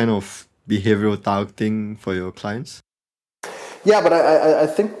any kind of behavioral targeting for your clients? Yeah, but I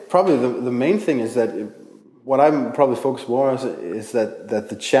think probably the main thing is that what I'm probably focused more on is that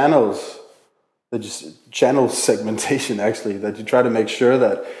the channels, channel segmentation actually, that you try to make sure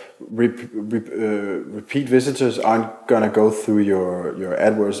that repeat visitors aren't going to go through your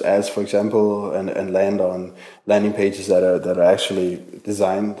AdWords ads, for example, and land on landing pages that are actually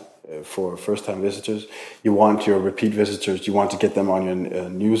designed for first-time visitors. You want your repeat visitors, you want to get them on your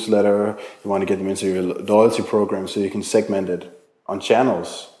newsletter, you want to get them into your loyalty program, so you can segment it on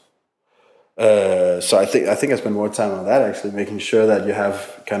channels. So I think I spend more time on that, actually, making sure that you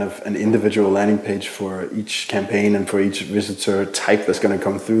have kind of an individual landing page for each campaign and for each visitor type that's going to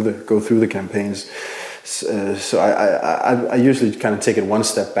go through the campaigns. So I usually kind of take it one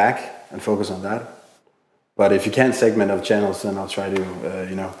step back and focus on that. But if you can't segment of channels, then I'll try to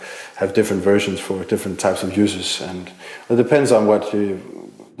have different versions for different types of users, and it depends on what the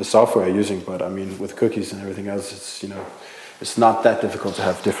software you're using. But I mean, with cookies and everything else, it's not that difficult to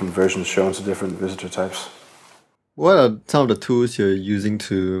have different versions shown to different visitor types. What are some of the tools you're using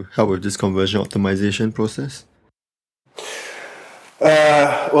to help with this conversion optimization process?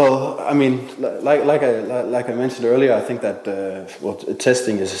 Well, I mean, like I mentioned earlier, I think that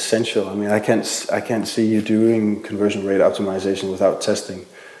testing is essential. I mean, I can't see you doing conversion rate optimization without testing,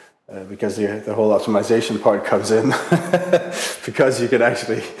 because the whole optimization part comes in, because you can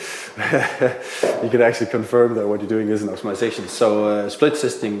actually confirm that what you're doing is an optimization. So split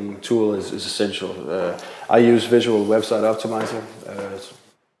testing tool is essential. I use Visual Website Optimizer. It's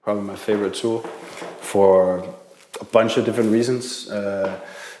probably my favorite tool for a bunch of different reasons.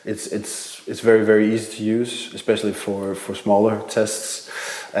 It's very, very easy to use, especially for smaller tests,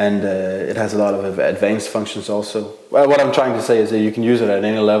 and it has a lot of advanced functions also. Well, what I'm trying to say is that you can use it at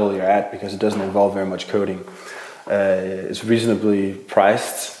any level you're at, because it doesn't involve very much coding. It's reasonably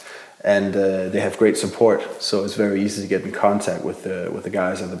priced, and they have great support, so it's very easy to get in contact with the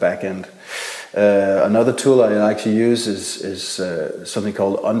guys on the back end. Another tool I like to use is something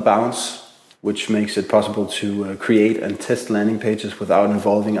called Unbounce, which makes it possible to create and test landing pages without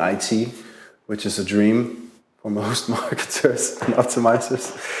involving IT, which is a dream for most marketers and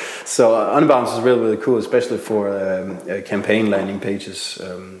optimizers. So Unbounce is really, really cool, especially for campaign landing pages.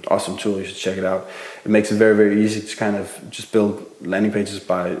 Awesome tool, you should check it out. It makes it very, very easy to kind of just build landing pages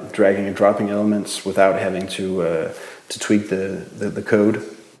by dragging and dropping elements without having to tweak the code.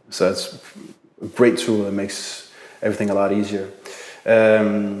 So it's a great tool that makes everything a lot easier.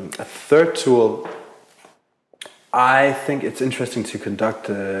 A third tool, I think it's interesting to conduct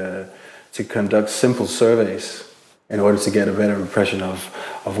simple surveys. in order to get a better impression of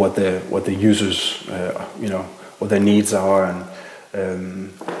what the users, what their needs are, and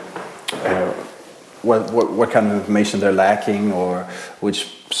what kind of information they're lacking, or which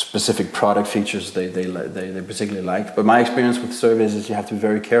specific product features they particularly like. But my experience with surveys is you have to be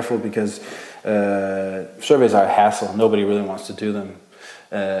very careful, because surveys are a hassle. Nobody really wants to do them,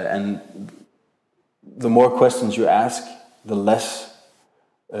 and the more questions you ask, the less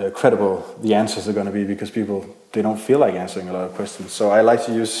credible the answers are going to be, because they don't feel like answering a lot of questions. So I like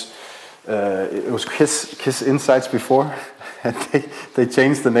to use it was Kiss Insights before, and they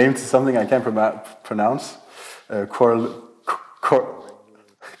changed the name to something I can't pronounce. Corlu.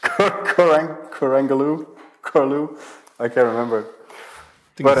 I can't remember.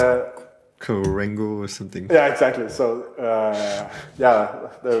 Korango or something. Yeah, exactly. So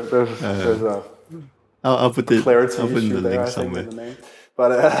there's a I'll put the clarity I'll put issue the there, link I think, somewhere. in the name.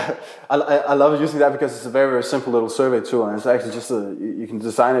 But I love using that because it's a very, very simple little survey tool, and it's actually just you can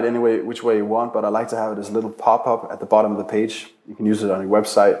design it which way you want. But I like to have it as a little pop-up at the bottom of the page. You can use it on your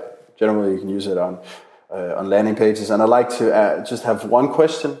website. Generally, you can use it on landing pages. And I like to just have one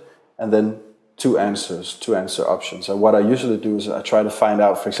question and then two answer options. And what I usually do is I try to find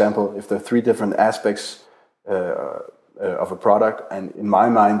out, for example, if there are 3 different aspects of a product, and in my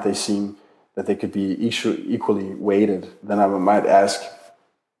mind they seem that they could be equally weighted, then I might ask,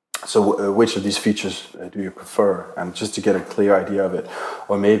 so which of these features do you prefer? And just to get a clear idea of it.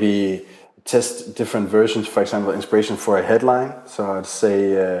 Or maybe test different versions, for example, inspiration for a headline. So I'd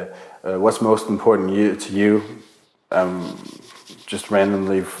say, what's most important to you? Just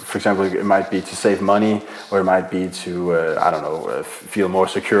randomly, for example, it might be to save money, or it might be to, feel more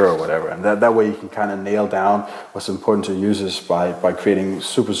secure or whatever. And that way you can kind of nail down what's important to users by creating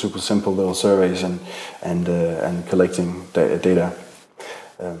super, super simple little surveys and collecting data.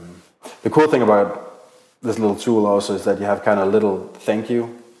 The cool thing about this little tool also is that you have kind of a little thank you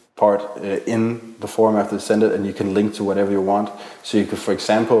part in the form after you send it, and you can link to whatever you want. So you could, for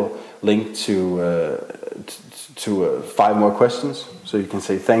example, link to 5 more questions. So you can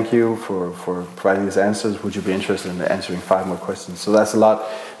say thank you for providing these answers. Would you be interested in answering 5 more questions? So that's a lot.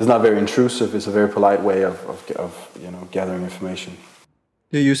 It's not very intrusive. It's a very polite way of gathering information.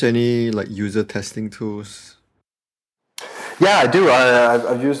 Do you use any user testing tools? Yeah, I do.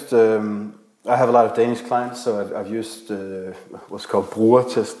 I've used. I have a lot of Danish clients, so I've used what's called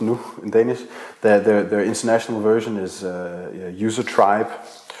brugertest nu in Danish. Their international version is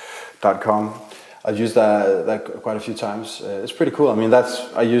usertribe.com. I've used that quite a few times. It's pretty cool. I mean,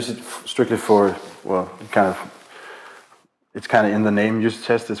 I use it strictly for, it's kind of in the name. User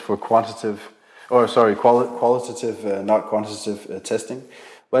test is for qualitative, not quantitative testing.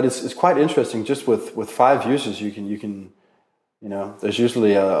 But it's quite interesting. Just with 5 users, you can. There's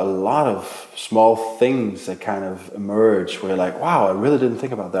usually a lot of small things that kind of emerge where you're like, wow, I really didn't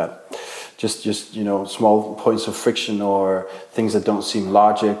think about that. Just small points of friction, or things that don't seem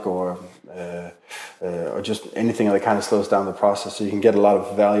logic, or just anything that kind of slows down the process. So you can get a lot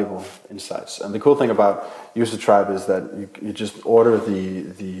of valuable insights. And the cool thing about User Tribe is that you just order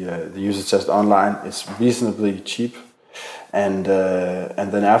the user test online. It's reasonably cheap. And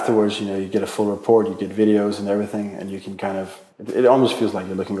then afterwards, you get a full report, you get videos and everything, and you can kind of, it almost feels like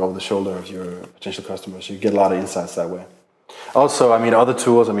you're looking over the shoulder of your potential customers. So you get a lot of insights that way. Also, other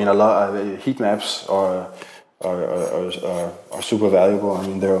tools, a lot heat maps are super valuable.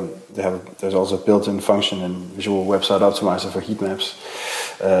 There's also a built-in function in Visual Website Optimizer for heat maps.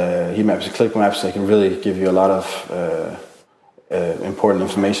 Heat maps and click maps, they can really give you a lot of important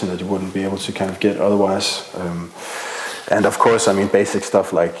information that you wouldn't be able to kind of get otherwise. And of course, basic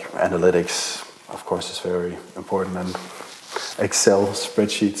stuff like analytics, of course, is very important, and Excel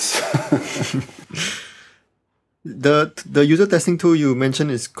spreadsheets. The user testing tool you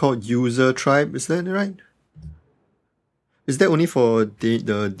mentioned is called User Tribe. Is that right? Is that only for the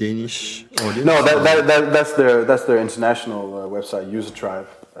Danish audience? No, that's their international website,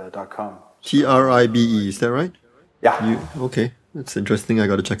 usertribe.com. TRIBE, is that right? Yeah. Okay, that's interesting. I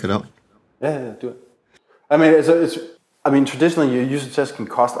got to check it out. Yeah, do it. Traditionally, your user test can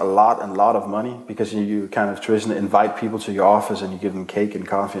cost a lot of money, because you kind of traditionally invite people to your office and you give them cake and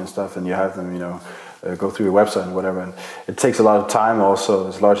coffee and stuff, and you have them, go through your website and whatever. And it takes a lot of time also.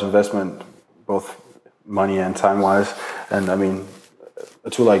 It's a large investment, both money and time-wise. And a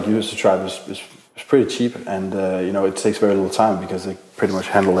tool like User Tribe is pretty cheap, and it takes very little time because they pretty much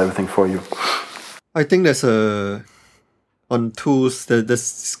handle everything for you. I think on tools,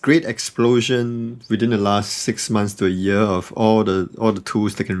 there's great explosion within the last 6 months to a year of all the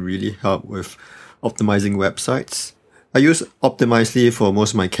tools that can really help with optimizing websites. I use Optimizely for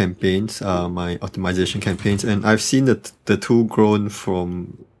most of my campaigns, my optimization campaigns, and I've seen the tool grown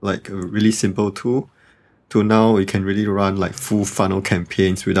from like a really simple tool to now it can really run like full funnel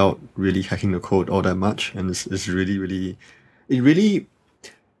campaigns without really hacking the code all that much. And it's really, really, it really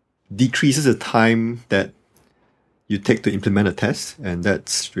decreases the time that you take to implement a test, and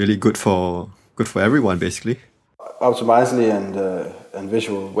that's really good for everyone basically. Optimizely and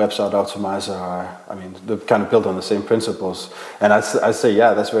Visual Website Optimizer are, I mean, they're kind of built on the same principles. And I'd say,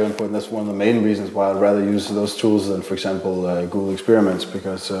 yeah, that's very important. That's one of the main reasons why I'd rather use those tools than, for example, Google Experiments,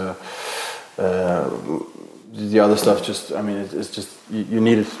 because the other stuff just, I mean, it's just, you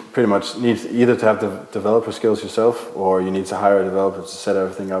need either to have the developer skills yourself, or you need to hire a developer to set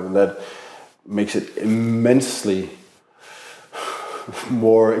everything up, and that makes it immensely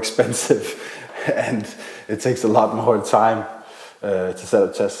more expensive, and it takes a lot more time to set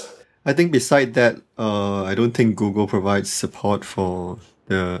up tests. I think beside that, I don't think Google provides support for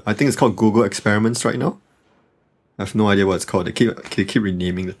I think it's called Google Experiments right now. I have no idea what it's called. They keep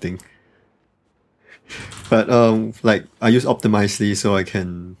renaming the thing. But like I use Optimizely, so I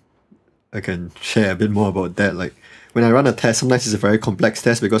can share a bit more about that. Like when I run a test, sometimes it's a very complex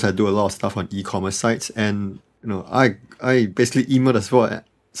test because I do a lot of stuff on e-commerce sites, and I basically email the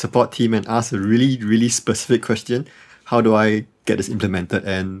support team and ask a really, really specific question. How do I get this implemented?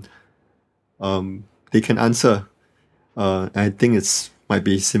 And they can answer. I think might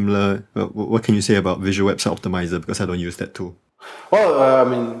be similar. What can you say about Visual Website Optimizer? Because I don't use that tool. Well, I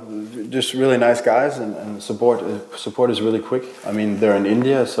mean, just really nice guys, and support is really quick. I mean, they're in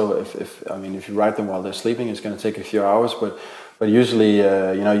India, so if you write them while they're sleeping, it's going to take a few hours. But usually,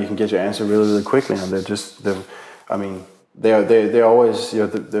 you can get your answer really, really quickly, and they're always,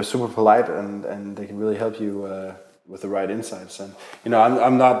 they're super polite, and they can really help you with the right insights. And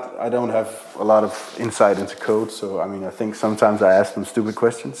I don't have a lot of insight into code, so I mean, I think sometimes I ask them stupid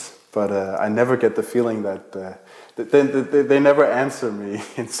questions, but I never get the feeling that they never answer me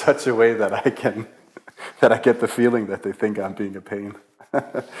in such a way that I get the feeling that they think I'm being a pain.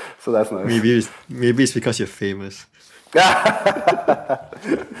 So that's nice. Maybe it's because you're famous.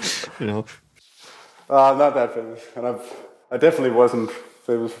 You know. Not that famous, and I definitely wasn't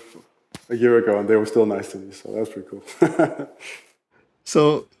famous a year ago, and they were still nice to me, so that's pretty cool.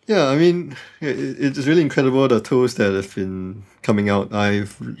 So yeah, I mean, it's really incredible the tools that have been coming out.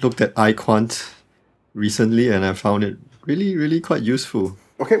 I've looked at iQuant recently, and I found it really, really quite useful.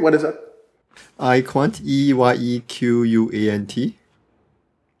 Okay, what is that? iQuant, EYEQUANT.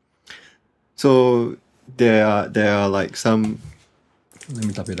 So there are like some. Let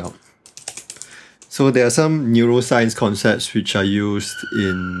me type it out. So there are some neuroscience concepts which are used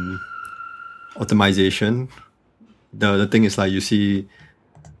in optimization. The thing is, like, you see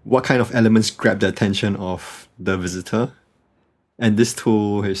what kind of elements grab the attention of the visitor, and this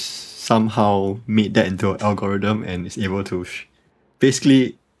tool has somehow made that into an algorithm and is able to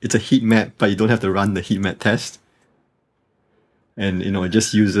basically, it's a heat map, but you don't have to run the heat map test, and it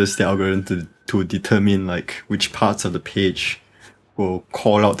just uses the algorithm to determine like which parts of the page will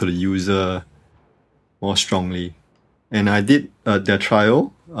call out to the user more strongly. And I did their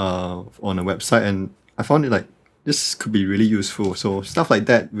trial on a website, and I found it like this could be really useful. So stuff like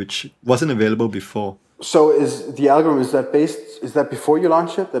that, which wasn't available before. So is the algorithm, is that before you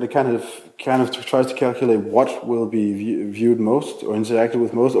launch it, that it kind of tries to calculate what will be viewed most or interacted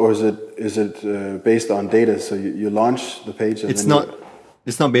with most, or is it based on data? So you launch the page and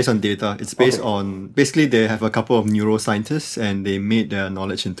it's not based on data. It's based on, basically they have a couple of neuroscientists, and they made their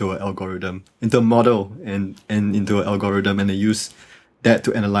knowledge into an algorithm, into a model, and into an algorithm, and they use that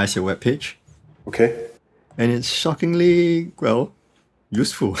to analyze your web page. Okay. And it's shockingly,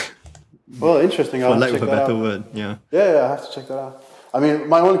 useful. Well, interesting. For lack of a better word, yeah. Yeah, I have to check that out. I mean,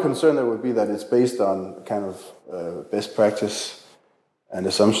 my only concern there would be that it's based on kind of best practice and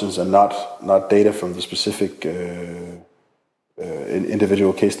assumptions, and not data from the specific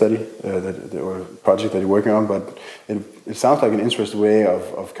individual case study or project that you're working on. But it sounds like an interesting way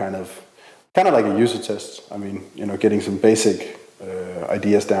of kind of like a user test. I mean, getting some basic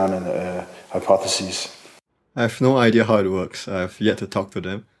ideas down and hypotheses. I have no idea how it works. I've yet to talk to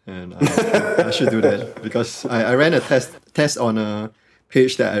them, and I should do that, because I ran a test on a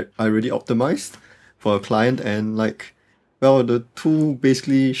page that I already optimized for a client, and the tool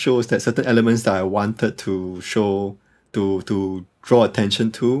basically shows that certain elements that I wanted to show to draw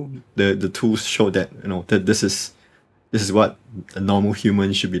attention to, the tools show that that this is what a normal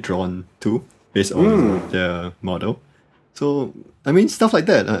human should be drawn to based on their model. So I mean, stuff like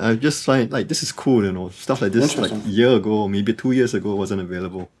that, I just find like this is cool. Stuff like this like a year ago, maybe 2 years ago, wasn't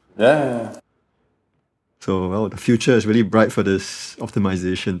available. Yeah. So, well, the future is really bright for this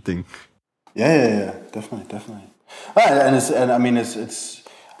optimization thing. Yeah, definitely.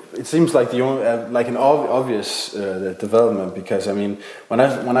 It seems like the only like an obvious development, because I mean when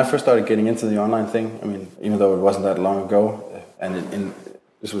I first started getting into the online thing, I mean, even though it wasn't that long ago, and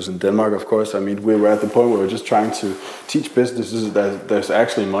this was in Denmark, of course. I mean, we were at the point where we were just trying to teach businesses that there's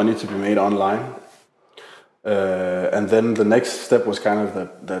actually money to be made online, and then the next step was kind of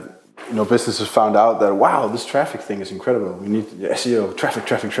that businesses found out that, wow, this traffic thing is incredible. We need SEO, traffic,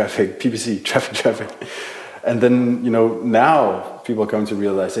 PPC, traffic. And then, now people are coming to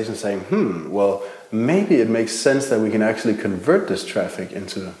realization saying, well, maybe it makes sense that we can actually convert this traffic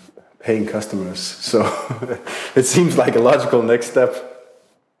into paying customers. So it seems like a logical next step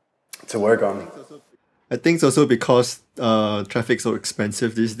to work on. I think it's also because traffic's so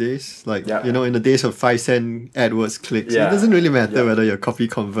expensive these days. Like, in the days of 5-cent AdWords clicks, it doesn't really matter whether your copy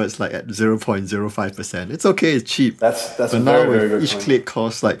converts like at 0.05%. It's okay, it's cheap. That's but a now very good each point. click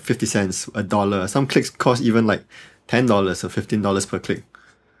costs like 50 cents, $1. Some clicks cost even like $10 or $15 per click.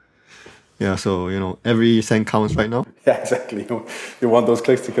 Yeah, so, every cent counts right now. Yeah, exactly. You want those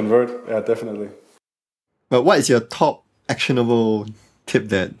clicks to convert. Yeah, definitely. But what is your top actionable tip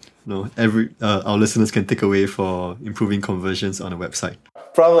that our listeners can take away for improving conversions on a website?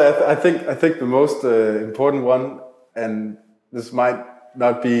 Probably, I think the most important one, and this might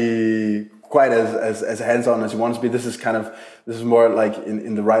not be quite as hands-on as you want to be. This is more like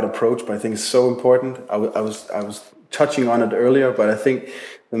in the right approach, but I think it's so important. I was touching on it earlier, but I think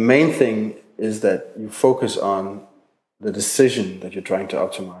the main thing is that you focus on the decision that you're trying to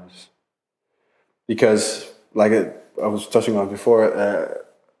optimize, because like I was touching on before.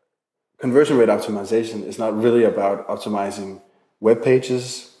 Conversion rate optimization is not really about optimizing web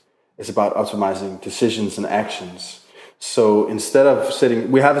pages. It's about optimizing decisions and actions. So instead of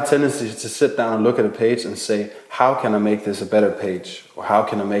we have a tendency to sit down and look at a page and say, how can I make this a better page? Or how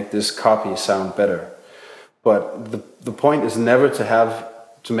can I make this copy sound better? But the point is never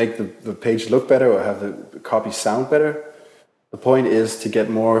to make the page look better or have the copy sound better. The point is to get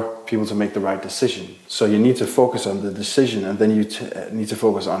more people to make the right decision. So you need to focus on the decision, and then you need to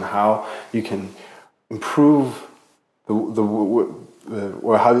focus on how you can improve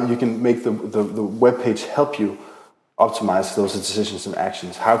or how you can make the web page help you optimize those decisions and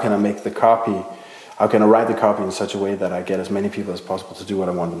actions. How can I make the copy? How can I write the copy in such a way that I get as many people as possible to do what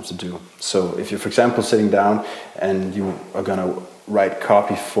I want them to do? So if you're, for example, sitting down and you are going to write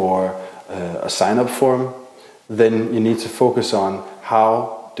copy for a sign-up form, then you need to focus on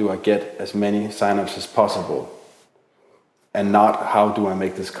how do I get as many signups as possible, and not how do I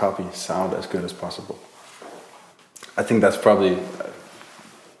make this copy sound as good as possible. I think that's probably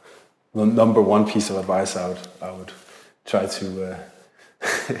the number one piece of advice I would try to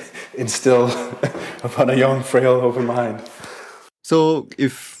instill upon a young, frail, open mind. So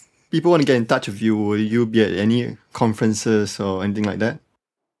if people want to get in touch with you, will you be at any conferences or anything like that?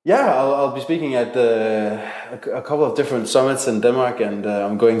 Yeah, I'll be speaking at a couple of different summits in Denmark, and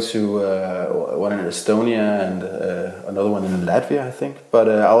I'm going to one in Estonia and another one in Latvia, I think. But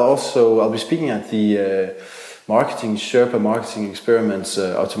I'll be speaking at the Sherpa Marketing Experiments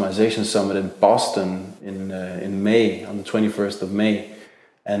Optimization Summit in Boston in May, on the 21st of May.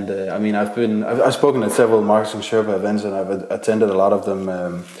 And I've spoken at several Marketing Sherpa events, and I've attended a lot of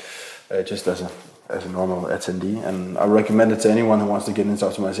them just as a normal attendee, and I recommend it to anyone who wants to get into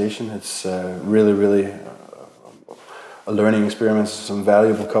optimization. It's really, really a learning experience, some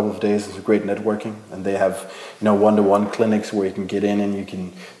valuable couple of days. It's a great networking, and they have one-to-one clinics where you can get in and you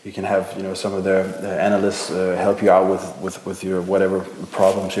can have some of their analysts help you out with your whatever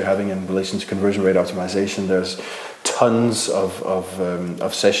problems you're having in relation to conversion rate optimization. There's tons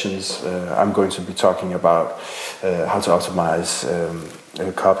of sessions. I'm going to be talking about how to optimize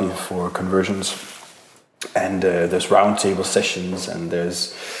a copy for conversions. And there's roundtable sessions, and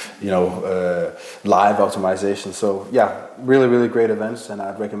there's live optimization. So yeah, really, really great events, and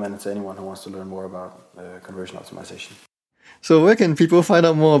I'd recommend it to anyone who wants to learn more about conversion optimization. So where can people find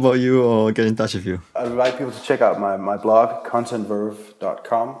out more about you or get in touch with you? I'd invite people to check out my blog,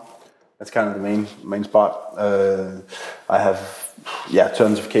 contentverve.com. That's kind of the main spot. I have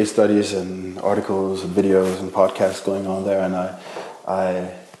tons of case studies and articles and videos and podcasts going on there, and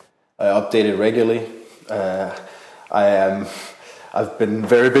I update it regularly. I've been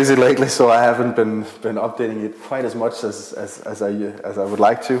very busy lately, so I haven't been updating it quite as much as I would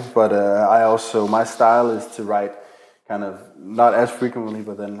like to. But my style is to write kind of not as frequently,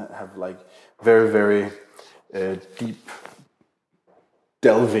 but then have like very, very deep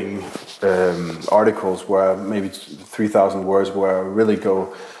delving articles where maybe 3,000 words, where I really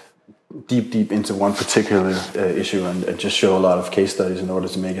go deep into one particular issue and just show a lot of case studies in order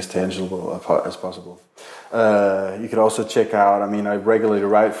to make it as tangible as possible. You could also check out, I regularly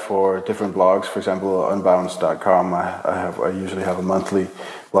write for different blogs. For example, unbounce.com, I usually have a monthly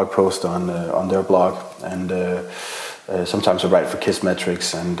blog post on their blog, and sometimes I write for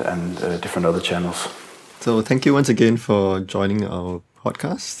Kissmetrics and different other channels. So thank you once again for joining our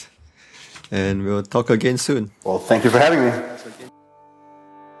podcast, and we'll talk again soon. Well, thank you for having me.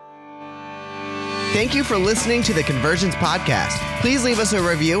 Thank you for listening to the Conversions Podcast. Please leave us a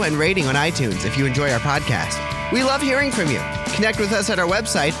review and rating on iTunes if you enjoy our podcast. We love hearing from you. Connect with us at our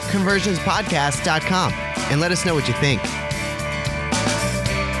website, conversionspodcast.com, and let us know what you think.